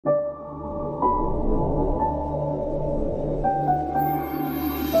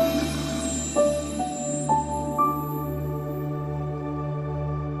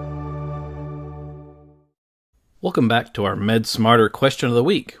Welcome back to our MedSmarter question of the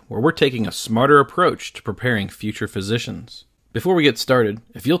week, where we're taking a smarter approach to preparing future physicians. Before we get started,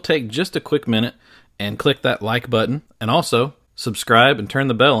 if you'll take just a quick minute and click that like button, and also subscribe and turn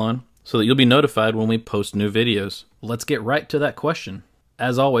the bell on so that you'll be notified when we post new videos. Let's get right to that question.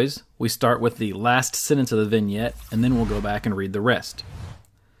 As always, we start with the last sentence of the vignette, and then we'll go back and read the rest.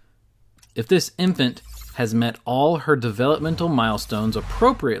 If this infant has met all her developmental milestones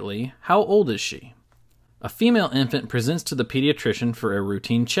appropriately, how old is she? A female infant presents to the pediatrician for a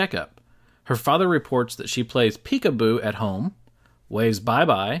routine checkup. Her father reports that she plays peekaboo at home, waves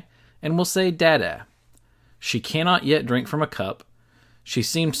bye-bye, and will say dada. She cannot yet drink from a cup. She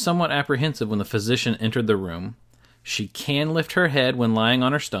seemed somewhat apprehensive when the physician entered the room. She can lift her head when lying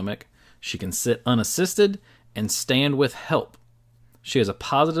on her stomach. She can sit unassisted and stand with help. She has a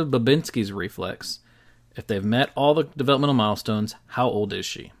positive Babinski's reflex. If they've met all the developmental milestones, how old is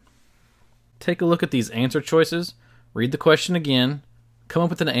she? Take a look at these answer choices, read the question again, come up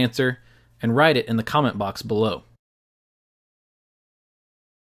with an answer, and write it in the comment box below.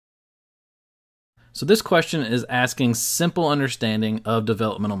 So this question is asking simple understanding of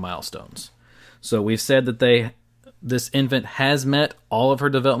developmental milestones. So we've said that this infant has met all of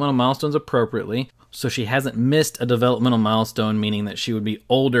her developmental milestones appropriately, so she hasn't missed a developmental milestone, meaning that she would be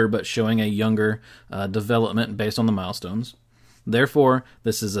older but showing a younger development based on the milestones. Therefore,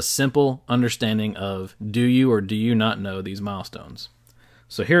 this is a simple understanding of do you or do you not know these milestones.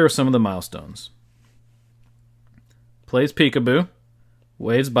 So here are some of the milestones. Plays peekaboo,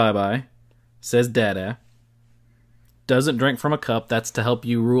 waves bye-bye, says dada, doesn't drink from a cup. That's to help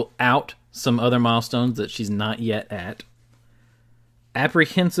you rule out some other milestones that she's not yet at.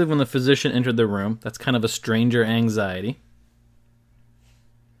 Apprehensive when the physician entered the room. That's kind of a stranger anxiety.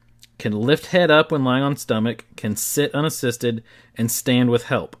 Can lift head up when lying on stomach, can sit unassisted, and stand with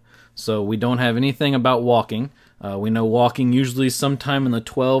help. So we don't have anything about walking. We know walking usually sometime in the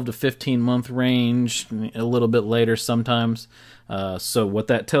 12 to 15 month range, a little bit later sometimes. So what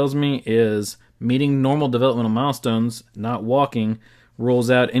that tells me is meeting normal developmental milestones, not walking, rules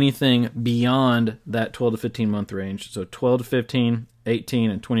out anything beyond that 12 to 15 month range. So 12 to 15,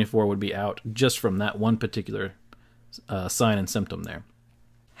 18, and 24 would be out just from that one particular sign and symptom there.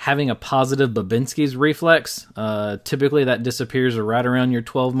 Having a positive Babinski's reflex, typically that disappears right around your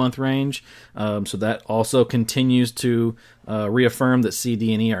 12-month range. So that also continues to reaffirm that C,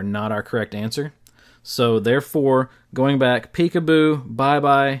 D, and E are not our correct answer. So therefore, going back, peekaboo,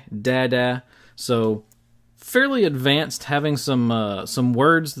 bye-bye, dada. So fairly advanced, having some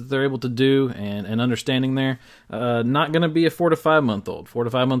words that they're able to do and understanding there. Not going to be a 4 to 5 month old. 4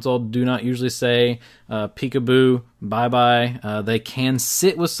 to 5 months old do not usually say peekaboo, bye-bye. They can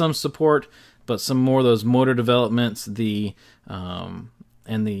sit with some support, but some more of those motor developments, and the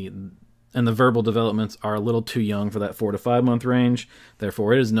verbal developments are a little too young for that 4 to 5 month range.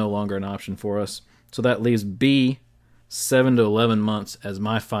 Therefore, it is no longer an option for us. So that leaves B, 7 to 11 months, as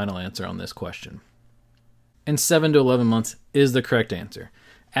my final answer on this question. And 7 to 11 months is the correct answer.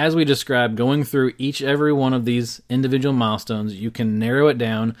 As we described, going through every one of these individual milestones, you can narrow it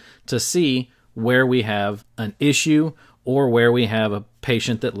down to see where we have an issue or where we have a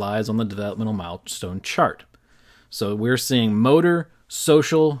patient that lies on the developmental milestone chart. So we're seeing motor,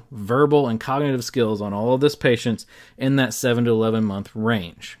 social, verbal, and cognitive skills on all of this patients in that 7 to 11 month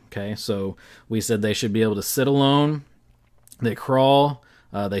range. Okay, so we said they should be able to sit alone, they crawl,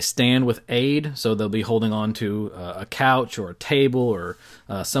 they stand with aid, so they'll be holding on to a couch or a table or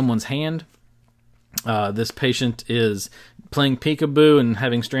someone's hand. This patient is playing peekaboo and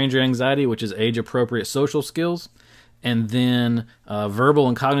having stranger anxiety, which is age-appropriate social skills. And then verbal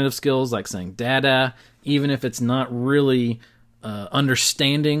and cognitive skills like saying dada, even if it's not really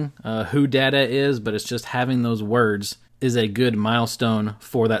understanding who dada is, but it's just having those words, is a good milestone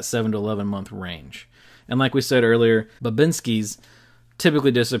for that 7 to 11 month range. And like we said earlier, Babinski's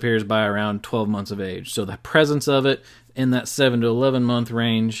typically disappears by around 12 months of age. So the presence of it in that 7 to 11 month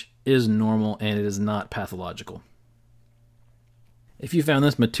range is normal and it is not pathological. If you found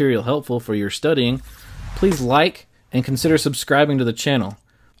this material helpful for your studying, please like and consider subscribing to the channel.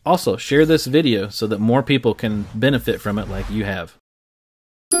 Also, share this video so that more people can benefit from it like you have.